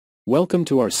Welcome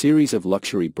to our series of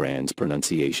luxury brands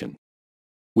pronunciation.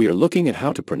 We are looking at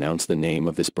how to pronounce the name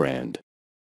of this brand.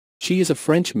 She is a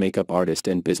French makeup artist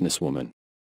and businesswoman.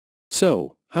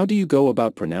 So, how do you go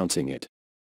about pronouncing it?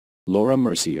 Laura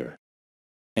Mercier.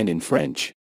 And in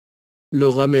French?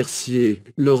 Laura Mercier,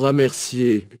 Laura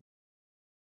Mercier.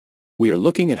 We are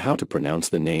looking at how to pronounce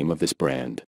the name of this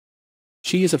brand.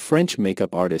 She is a French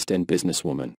makeup artist and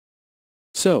businesswoman.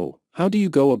 So, how do you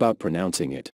go about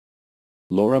pronouncing it?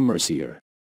 Laura Mercier.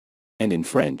 And in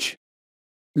French?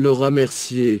 Laura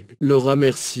Mercier, Laura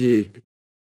Mercier.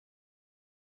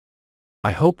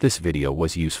 I hope this video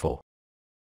was useful.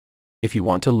 If you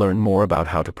want to learn more about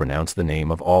how to pronounce the name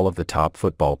of all of the top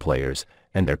football players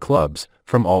and their clubs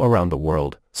from all around the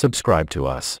world, subscribe to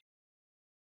us.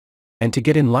 And to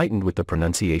get enlightened with the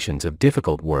pronunciations of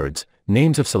difficult words,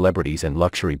 names of celebrities and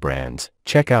luxury brands,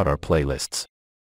 check out our playlists.